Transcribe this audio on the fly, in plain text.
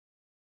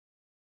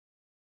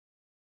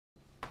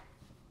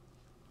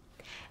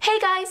Hey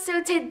guys,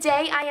 so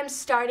today I am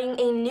starting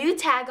a new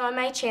tag on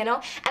my channel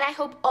and I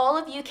hope all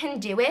of you can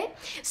do it.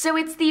 So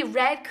it's the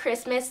Red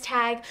Christmas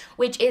tag,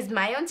 which is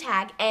my own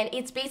tag, and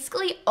it's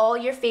basically all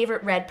your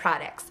favorite red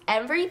products.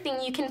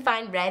 Everything you can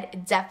find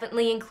red,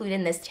 definitely include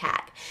in this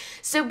tag.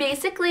 So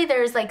basically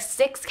there's like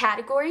 6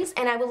 categories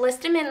and I will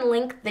list them and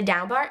link the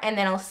down bar and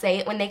then I'll say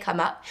it when they come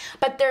up.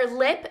 But they're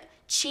lip,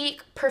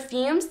 cheek,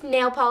 perfumes,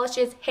 nail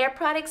polishes, hair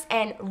products,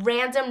 and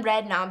random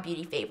red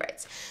non-beauty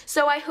favorites.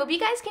 So I hope you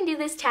guys can do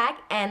this tag,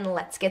 and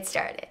let's get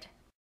started.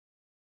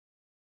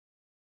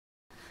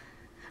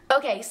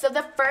 Okay, so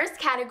the first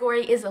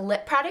category is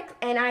lip products,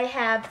 and I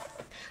have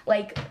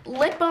like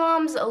lip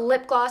balms,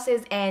 lip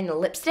glosses, and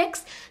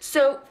lipsticks.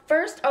 So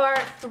first are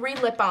 3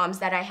 lip balms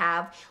that I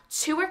have.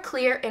 2 are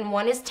clear and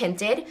 1 is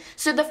tinted.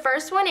 So the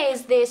first one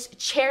is this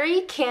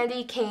Cherry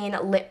Candy Cane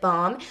Lip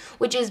Balm,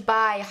 which is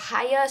by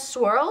Haya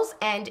Swirls,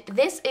 and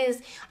this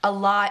is a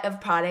lot of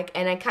product,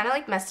 and I kind of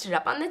like messed it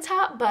up on the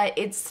top, but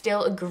it's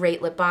still a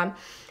great lip balm.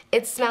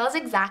 It smells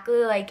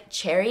exactly like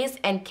cherries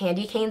and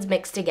candy canes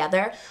mixed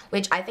together,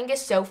 which I think is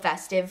so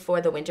festive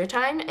for the winter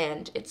time,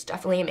 and it's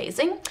definitely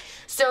amazing.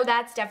 So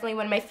that's definitely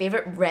one of my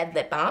favorite red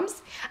lip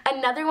balms.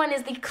 Another one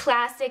is the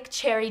classic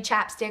cherry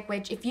chapstick,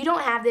 which if you don't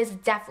have this,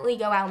 definitely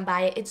go out and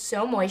buy it. It's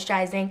so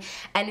moisturizing,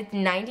 and it's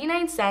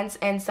 99 cents,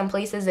 and some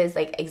places is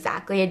like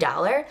exactly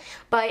 $1,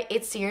 but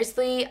it's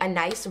seriously a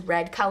nice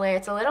red color.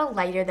 It's a little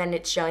lighter than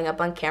it's showing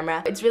up on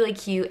camera. It's really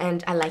cute,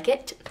 and I like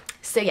it.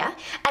 So yeah,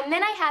 and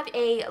then I have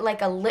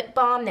a lip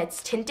balm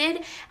that's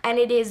tinted, and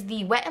it is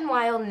the Wet n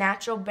Wild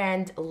Natural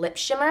Brand Lip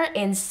Shimmer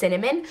in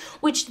Cinnamon,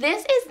 which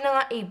this is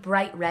not a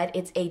bright red,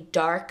 it's a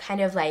dark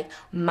kind of like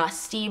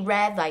musty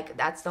red, like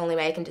that's the only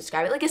way I can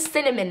describe it, like a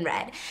cinnamon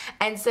red.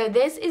 And so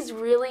this is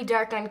really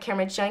dark on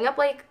camera. It's showing up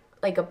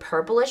like a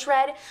purplish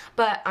red,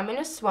 but I'm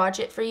gonna swatch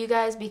it for you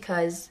guys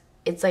because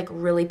it's like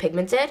really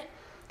pigmented.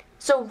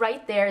 So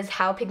right there is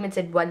how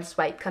pigmented one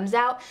swipe comes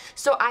out.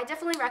 So I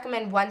definitely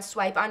recommend one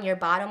swipe on your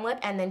bottom lip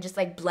and then just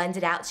like blend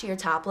it out to your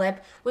top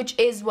lip, which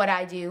is what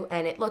I do,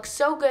 and it looks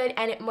so good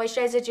and it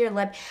moisturizes your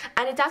lip,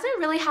 and it doesn't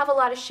really have a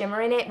lot of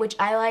shimmer in it, which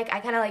I like. I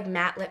kind of like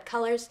matte lip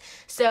colors,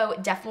 so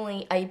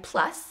definitely a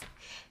plus.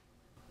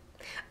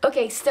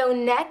 Okay, so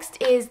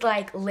next is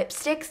like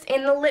lipsticks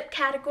in the lip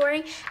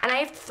category, and I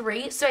have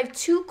 3. So I have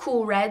 2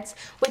 cool reds,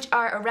 which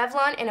are a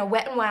Revlon and a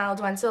Wet n Wild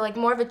one, so like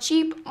more of a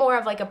cheap, more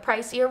of like a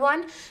pricier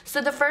one.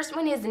 So the first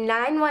one is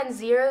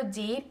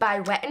 910D by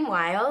Wet n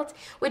Wild,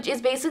 which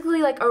is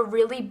basically like a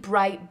really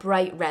bright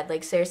red.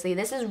 Like seriously,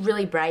 this is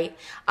really bright.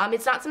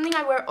 It's not something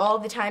I wear all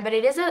the time, but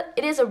it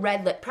is a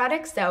red lip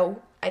product,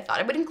 so I thought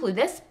I would include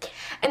this.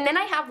 And then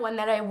I have one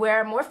that I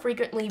wear more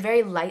frequently,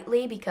 very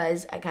lightly,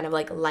 because I kind of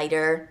like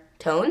lighter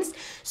tones.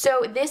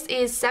 So this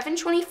is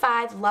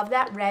 725 Love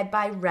That Red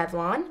by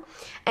Revlon,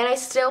 and I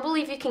still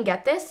believe you can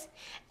get this.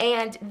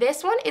 And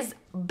this one is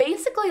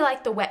basically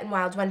like the Wet n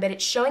Wild one, but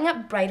it's showing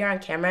up brighter on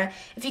camera.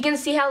 If you can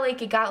see how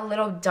like it got a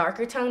little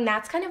darker tone,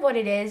 that's kind of what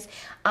it is.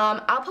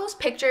 I'll post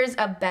pictures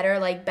of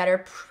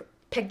better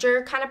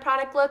picture kind of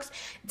product looks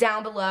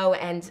down below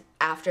and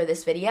after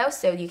this video,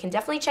 so you can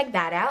definitely check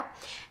that out.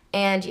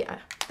 And yeah,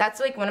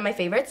 that's like one of my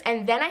favorites.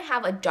 And then I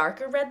have a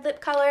darker red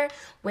lip color,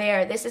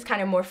 where this is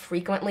kind of more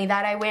frequently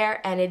that I wear,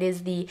 and it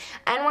is the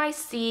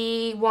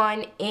NYC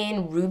one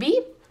in Ruby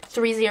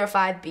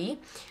 305B.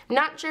 I'm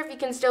not sure if you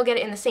can still get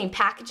it in the same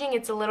packaging.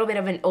 It's a little bit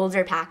of an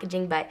older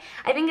packaging, but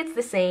I think it's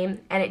the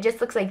same, and it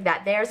just looks like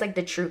that. There's like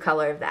the true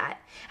color of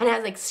that. And it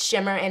has like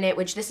shimmer in it,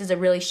 which this is a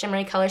really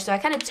shimmery color, so I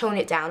kind of tone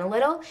it down a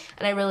little,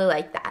 and I really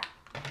like that.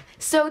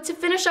 So to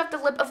finish off the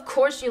lip, of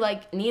course you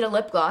like need a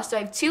lip gloss. So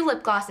I have 2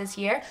 lip glosses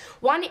here.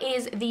 One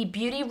is the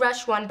Beauty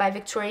Rush one by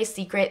Victoria's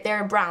Secret.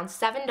 They're brown,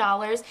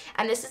 $7,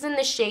 and this is in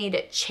the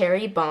shade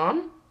Cherry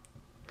Bomb,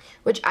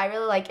 which I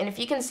really like. And if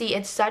you can see,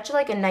 it's such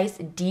like a nice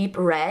deep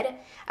red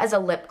as a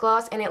lip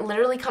gloss, and it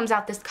literally comes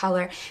out this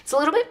color. It's a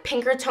little bit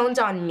pinker toned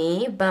on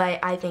me, but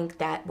I think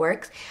that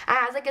works. It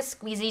has like a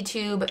squeezy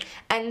tube,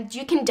 and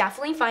you can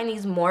definitely find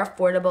these more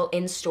affordable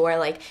in store.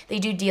 Like they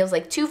do deals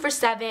like 2 for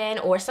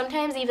 $7, or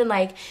sometimes even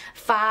like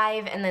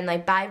 5 and then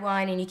like buy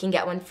one and you can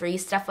get one free,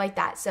 stuff like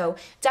that. So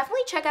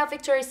definitely check out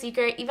Victoria's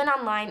Secret even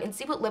online and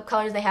see what lip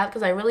colors they have,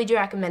 because I really do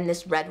recommend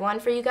this red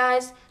one for you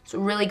guys. It's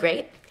really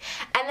great.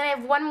 And then I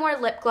have one more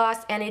lip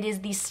gloss, and it is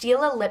the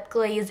Stila Lip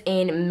Glaze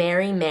in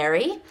Mary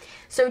Mary.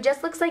 So it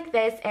just looks like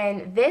this,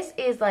 and this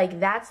is like,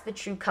 that's the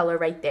true color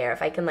right there,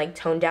 if I can like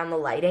tone down the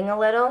lighting a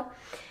little.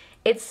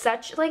 It's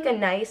such like a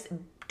nice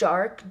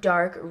dark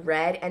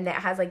red, and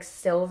that has like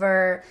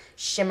silver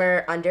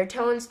shimmer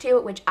undertones to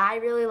it, which I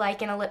really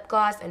like in a lip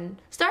gloss.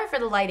 And sorry for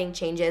the lighting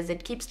changes,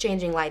 it keeps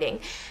changing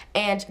lighting.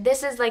 And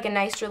this is like a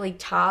nice really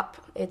top.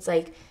 It's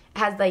like, it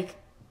has like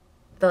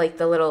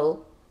the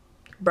little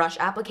brush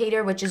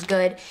applicator, which is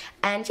good.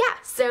 And yeah,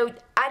 so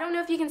I don't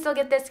know if you can still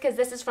get this because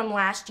this is from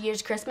last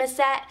year's Christmas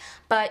set,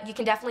 but you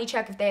can definitely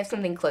check if they have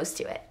something close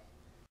to it.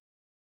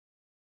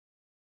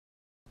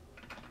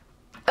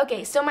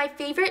 Okay, so my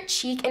favorite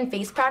cheek and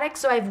face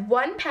products, so I have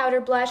one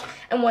powder blush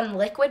and one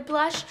liquid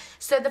blush.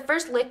 So the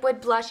first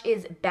liquid blush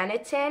is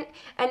Benetint,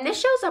 and this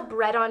shows up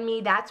red on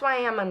me. That's why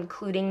I'm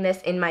including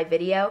this in my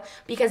video,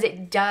 because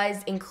it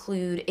does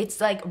include, it's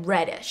like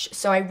reddish.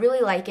 So I really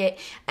like it,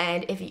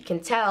 and if you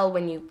can tell,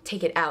 when you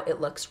take it out, it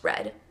looks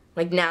red.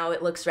 Like now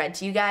it looks red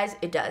to you guys,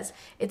 it does.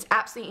 It's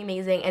absolutely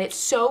amazing, and it's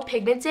so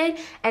pigmented,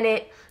 and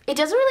it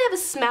doesn't really have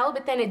a smell,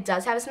 but then it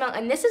does have a smell,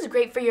 and this is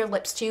great for your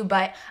lips too,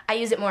 but I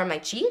use it more on my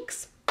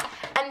cheeks.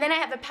 And then I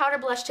have a powder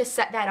blush to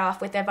set that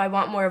off with if I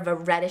want more of a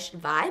reddish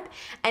vibe,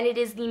 and it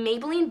is the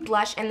Maybelline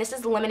blush, and this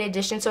is the limited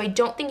edition, so I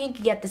don't think you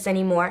can get this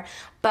anymore,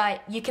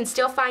 but you can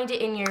still find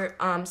it in your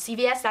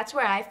CVS. That's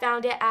where I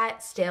found it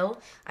at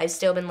still. I've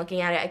still been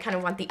looking at it. I kind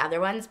of want the other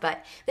ones,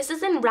 but this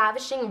is in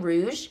Ravishing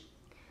Rouge,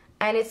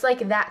 and it's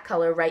like that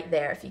color right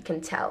there, if you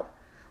can tell.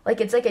 Like,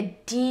 it's like a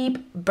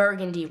deep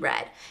burgundy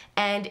red.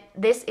 And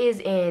this is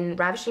in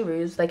Ravishing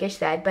Rouge, like I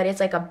said, but it's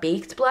like a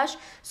baked blush,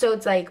 so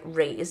it's like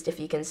raised, if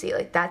you can see.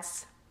 Like,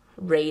 that's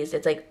raised.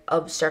 It's like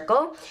a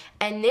circle.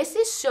 And this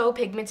is so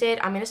pigmented.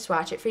 I'm going to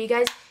swatch it for you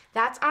guys.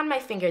 That's on my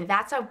finger.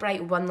 That's how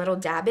bright one little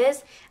dab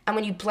is. And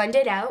when you blend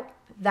it out,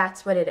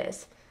 that's what it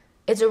is.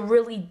 It's a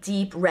really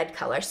deep red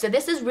color. So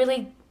this is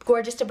really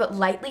gorgeous to put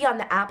lightly on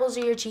the apples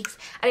of your cheeks,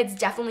 and it's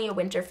definitely a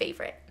winter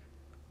favorite.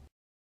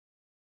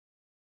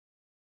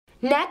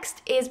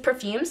 Next is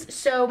Perfumes.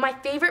 So my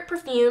favorite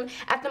perfume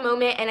at the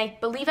moment, and I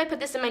believe I put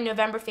this in my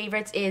November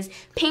favorites, is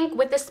Pink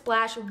with a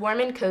Splash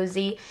Warm and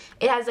Cozy.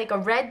 It has like a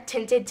red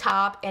tinted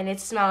top, and it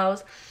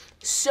smells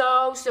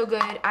so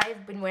good.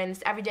 I've been wearing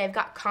this every day. I've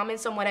got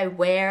comments on what I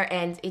wear,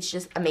 and it's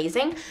just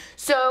amazing.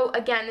 So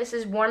again, this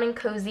is warm and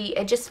cozy.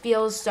 It just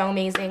feels so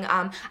amazing.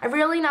 I'm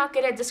really not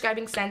good at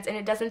describing scents, and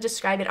it doesn't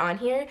describe it on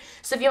here.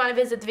 So if you want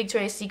to visit the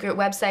Victoria's Secret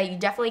website, you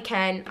definitely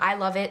can. I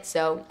love it,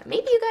 so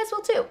maybe you guys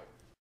will too.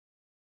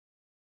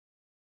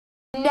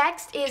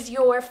 Next is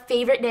your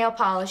favorite nail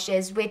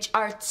polishes, which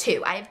are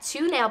two. I have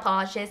two nail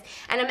polishes,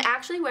 and I'm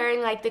actually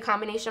wearing like the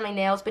combination of my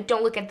nails, but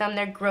don't look at them,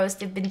 they're gross,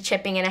 they've been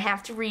chipping, and I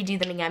have to redo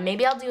them again.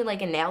 Maybe I'll do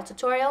like a nail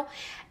tutorial.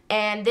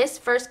 And this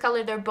first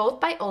color, they're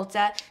both by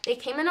Ulta. They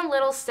came in a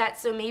little set,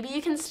 so maybe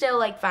you can still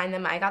like find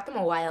them. I got them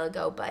a while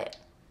ago, but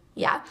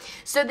yeah.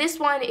 So this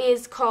one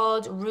is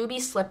called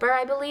Ruby Slipper,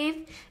 I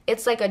believe.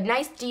 It's like a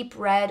nice deep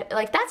red.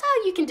 Like, that's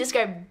how you can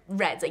describe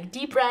reds, like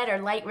deep red or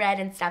light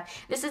red and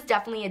stuff. This is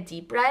definitely a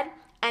deep red.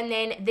 And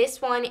then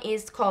this one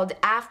is called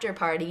After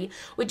Party,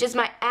 which is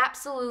my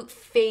absolute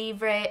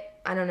favorite.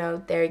 I don't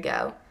know, there you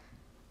go.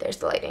 There's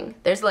the lighting.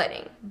 There's the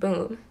lighting.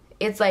 Boom.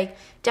 It's like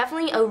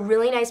definitely a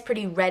really nice,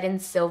 pretty red and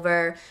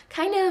silver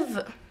kind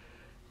of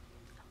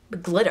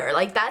glitter.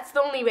 Like, that's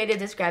the only way to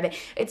describe it.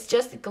 It's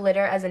just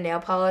glitter as a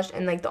nail polish,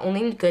 and like the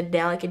only good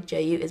nail I could show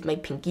you is my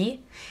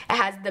pinky. It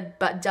has the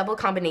double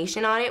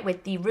combination on it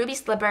with the Ruby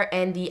Slipper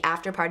and the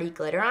After Party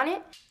glitter on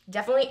it.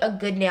 Definitely a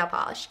good nail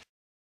polish.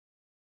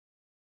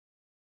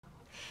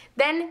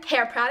 Then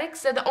hair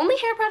products. So the only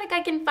hair product I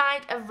can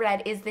find of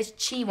red is this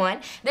Chi one.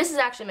 This is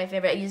actually my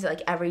favorite. I use it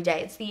like every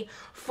day. It's the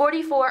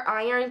 44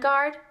 Iron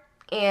Guard,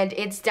 and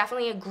it's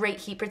definitely a great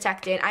heat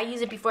protectant. I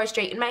use it before I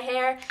straighten my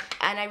hair,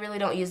 and I really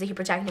don't use the heat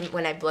protectant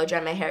when I blow dry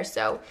my hair.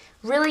 So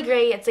really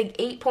great. It's like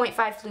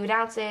 8.5 fluid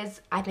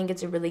ounces. I think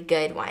it's a really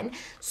good one.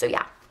 So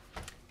yeah.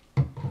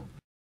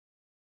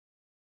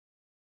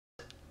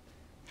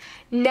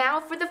 Now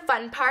for the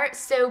fun part.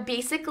 So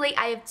basically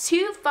I have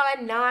two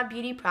fun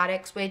non-beauty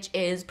products, which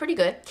is pretty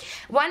good.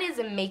 One is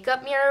a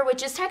makeup mirror,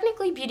 which is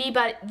technically beauty,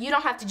 but you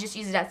don't have to just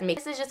use it as a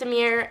makeup. This is just a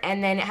mirror,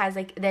 and then it has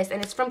like this,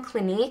 and it's from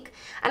Clinique,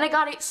 and I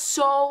got it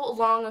so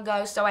long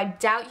ago, so I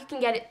doubt you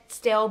can get it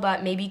still,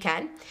 but maybe you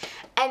can.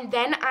 And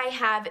then I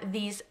have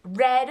these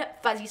red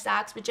fuzzy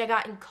socks, which I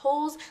got in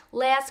Kohl's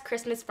last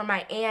Christmas from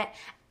my aunt.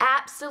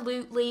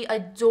 Absolutely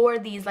adore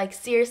these. Like,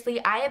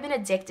 seriously, I have been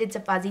addicted to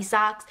fuzzy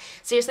socks.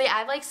 Seriously, I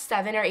have like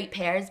 7 or 8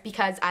 pairs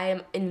because I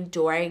am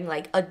indoor,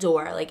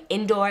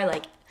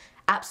 like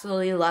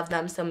absolutely love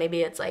them. So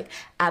maybe it's like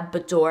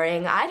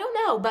adoring, I don't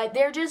know, but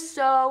they're just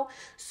so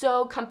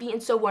comfy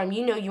and so warm.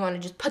 You know, you want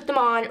to just put them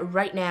on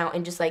right now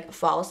and just like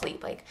fall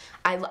asleep. Like,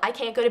 I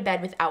can't go to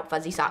bed without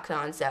fuzzy socks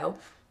on, so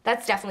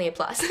that's definitely a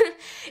plus.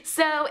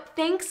 So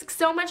thanks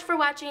so much for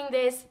watching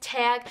this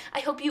tag.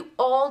 I hope you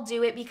all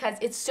do it because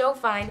it's so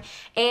fun.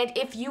 And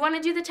if you want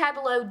to do the tag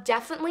below,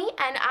 definitely.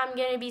 And I'm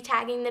going to be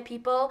tagging the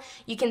people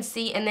you can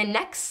see in the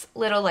next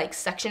little like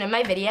section of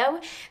my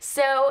video.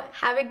 So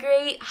have a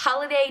great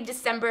holiday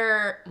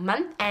December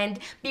month, and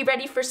be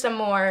ready for some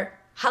more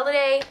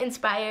holiday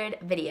inspired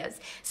videos.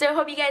 So I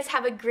hope you guys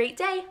have a great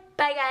day.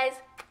 Bye guys.